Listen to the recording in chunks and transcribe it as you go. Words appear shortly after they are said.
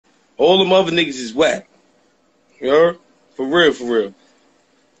All them other niggas is whack. You heard? For real, for real.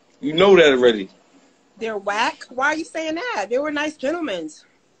 You know that already. They're whack? Why are you saying that? They were nice gentlemen.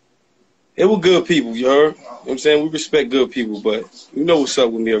 They were good people, you heard? You know what I'm saying? We respect good people, but you know what's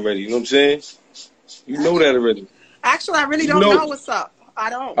up with me already. You know what I'm saying? You know that already. Actually, I really don't know what's up. I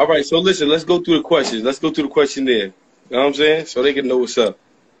don't. All right, so listen, let's go through the questions. Let's go through the questionnaire. You know what I'm saying? So they can know what's up.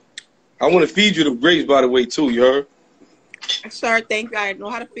 I want to feed you the grapes, by the way, too, you heard? Sure, thank you. I know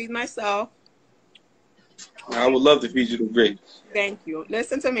how to feed myself. I would love to feed you the grapes. Thank you.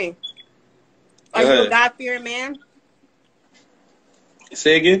 Listen to me. Are you a God-fearing man?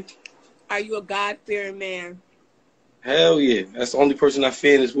 Say again? Are you a God-fearing man? Hell yeah. That's the only person I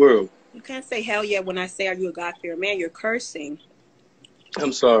fear in this world. You can't say hell yeah when I say are you a God-fearing man. You're cursing.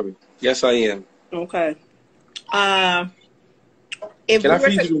 I'm sorry. Yes, I am. Okay. Can I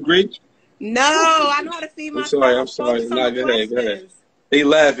feed you the grapes? No, I know how to feed myself. I'm sorry. Nah, go ahead. They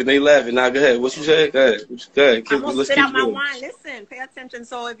laughing. Nah, go ahead. What you said? Go ahead. I'm going to spit out my wine. Listen, pay attention.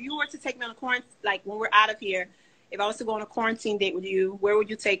 So if you were to take me on a quarantine, like when we're out of here, if I was to go on a quarantine date with you, where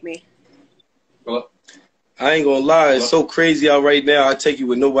would you take me? Well, I ain't going to lie. It's so crazy out right now. I take you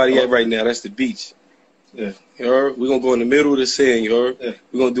with nobody at right now. That's the beach. Yeah. You heard? We're going to go in the middle of the sand, you heard? Yeah.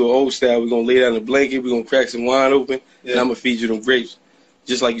 We're going to do an old style. We're going to lay down the blanket. We're going to crack some wine open. Yeah. And I'm going to feed you them grapes.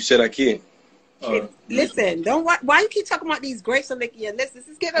 Just like you said I can. Listen, why you keep talking about these grapes and licking your lips? This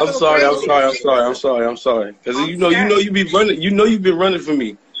is getting a little crazy. I'm sorry. Because you know you be running. You know you've been running for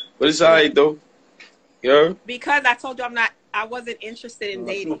me, but it's all right though. Yeah. Because I told you I wasn't interested in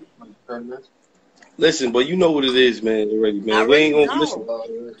dating. Listen, but you know what it is, man. Already, man. We ain't gonna listen.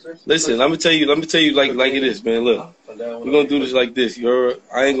 Listen, let me tell you like it is, man. Look, we're gonna do this like this.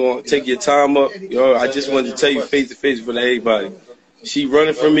 I ain't gonna take your time up. I just wanted to tell you face to face for everybody. She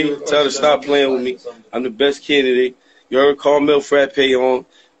running from me. Tell her to stop playing with me. I'm the best candidate. You heard? Carmel Frappe on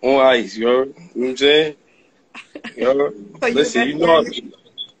ice. You heard? You know what I'm saying? You heard? Listen, you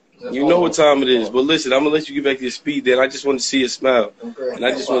know what time it is. But listen, I'm going to let you get back to your speed then. I just want to see a smile. And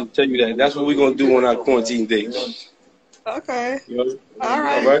I just want to tell you that. That's what we're going to do on our quarantine date. Okay. You know? All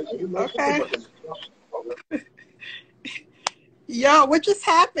right. Okay. Yo, what just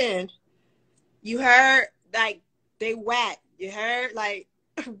happened? You heard, like, they whack. You heard? Like,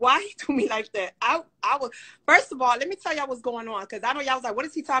 why you do me like that? I was, first of all, let me tell y'all what's going on, because I know y'all was like, what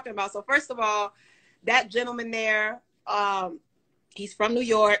is he talking about? So first of all, that gentleman there, he's from New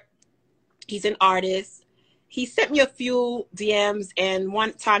York. He's an artist. He sent me a few DMs, and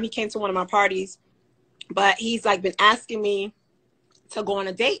one time he came to one of my parties, but he's like been asking me to go on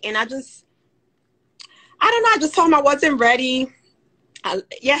a date, and I don't know, I just told him I wasn't ready.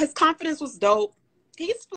 Yeah, his confidence was dope. He's